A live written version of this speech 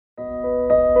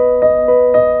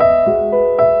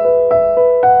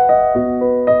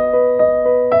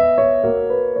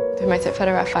said,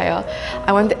 Father Raphael,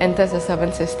 I want to enter as a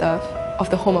servant sister of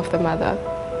the home of the mother.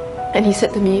 And he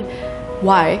said to me,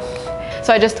 why?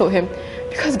 So I just told him,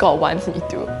 because God wants me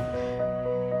to.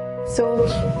 So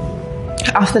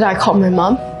after that, I called my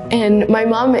mom. And my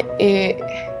mom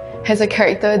has a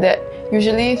character that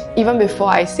usually, even before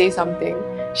I say something,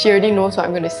 she already knows what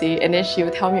I'm going to say, and then she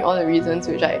will tell me all the reasons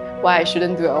why I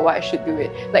shouldn't do it or why I should do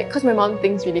it. Like, because my mom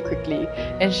thinks really quickly,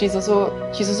 and she's also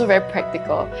very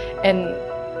practical, and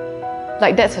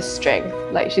like that's her strength.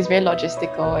 Like, she's very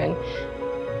logistical,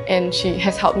 and she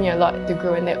has helped me a lot to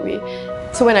grow in that way.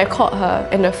 So when I called her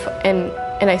and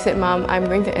I said, Mom, I'm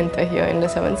going to enter here in the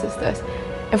Seven Sisters,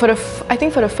 and I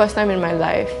think for the first time in my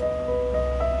life,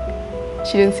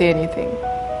 she didn't say anything.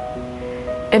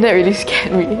 And that really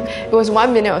scared me. It was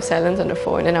 1 minute of silence on the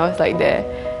phone, and I was like there.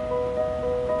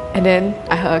 And then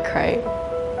I heard her cry.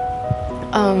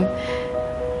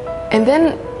 And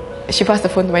then she passed the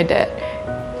phone to my dad.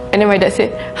 And then my dad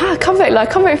said, come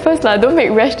back first lah, don't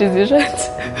make rash decisions.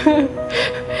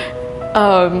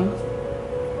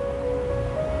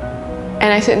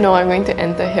 And I said, no, I'm going to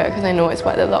enter here because I know it's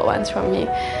what the Lord wants from me.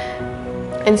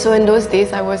 And so in those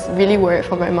days, I was really worried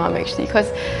for my mom actually, because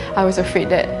I was afraid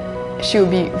that she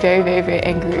would be very, very, very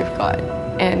angry with God.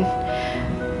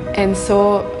 And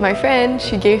so my friend,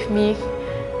 she gave me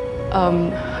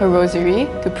her rosary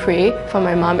to pray for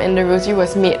my mom, and the rosary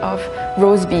was made of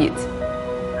rose beads.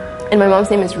 And my mom's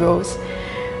name is Rose.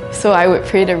 So I would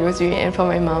pray the rosary and for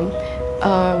my mom.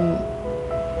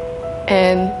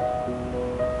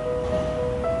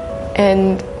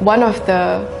 And one of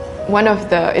the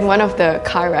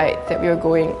car rides that we were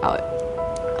going out,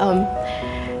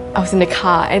 I was in the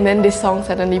car, and then this song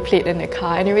suddenly played in the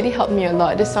car, and it really helped me a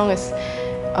lot. This song is,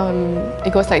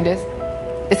 it goes like this.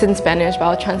 It's in Spanish, but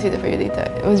I'll translate it for you later.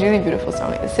 It was a really beautiful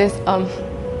song. It says,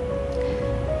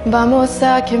 Vamos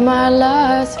a quemar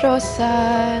las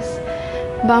rosas,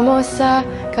 vamos a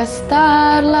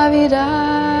gastar la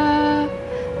vida,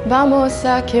 vamos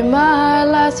a quemar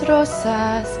las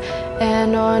rosas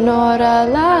en honor a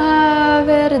la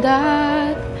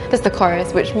verdad. That's the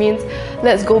chorus, which means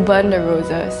let's go burn the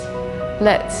roses.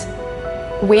 Let's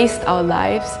waste our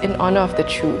lives in honor of the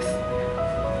truth.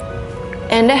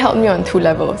 And that helped me on 2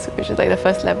 levels, which is like the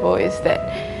first level is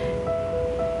that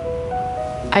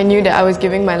I knew that I was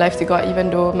giving my life to God even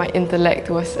though my intellect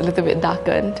was a little bit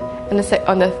darkened. And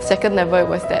on the second level, it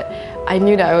was that I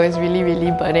knew that I was really,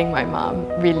 really burning my mom,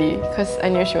 really, because I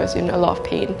knew she was in a lot of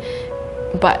pain.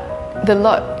 But the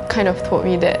Lord kind of told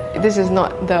me that this is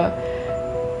not the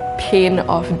pain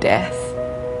of death,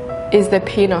 it's the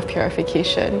pain of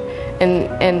purification.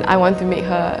 And I want to make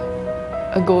her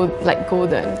a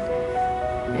golden.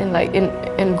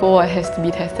 And gold has to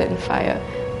be tested in fire.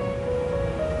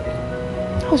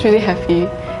 I was really happy,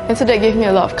 and so that gave me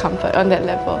a lot of comfort on that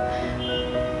level.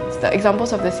 So the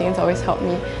examples of the saints always helped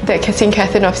me. That St.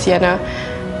 Catherine of Siena,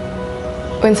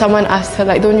 when someone asked her,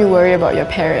 like, don't you worry about your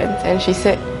parents? And she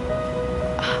said,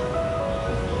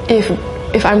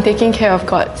 if I'm taking care of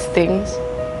God's things,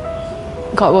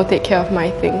 God will take care of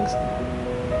my things.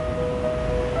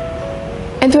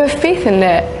 And to have faith in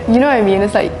that, you know what I mean?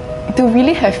 It's like, to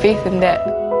really have faith in that.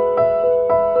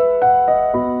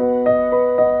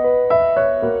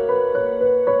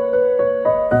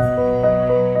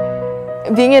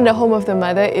 Being in the home of the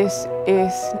mother is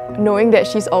knowing that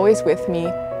she's always with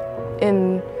me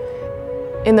in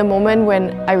the moment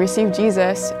when I receive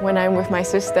Jesus, when I'm with my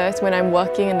sisters, when I'm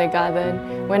working in the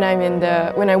garden, when I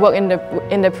work in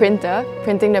the printer,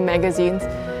 printing the magazines,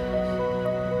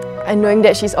 and knowing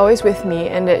that she's always with me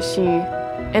and that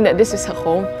this is her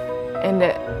home, and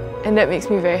that makes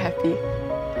me very happy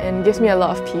and gives me a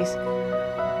lot of peace.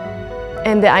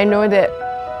 And that I know that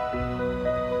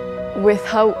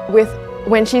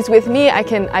when she's with me, I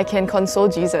can console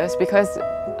Jesus, because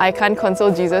I can't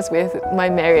console Jesus with my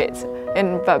merits,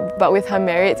 but with her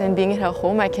merits and being in her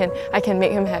home, I can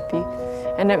make him happy,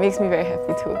 and that makes me very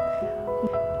happy too.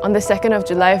 On the 2nd of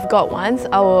July, if God wants,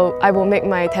 I will make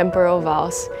my temporal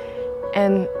vows,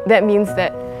 and that means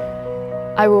that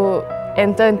I will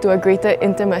enter into a greater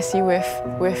intimacy with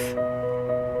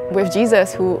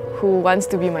Jesus, who wants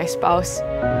to be my spouse.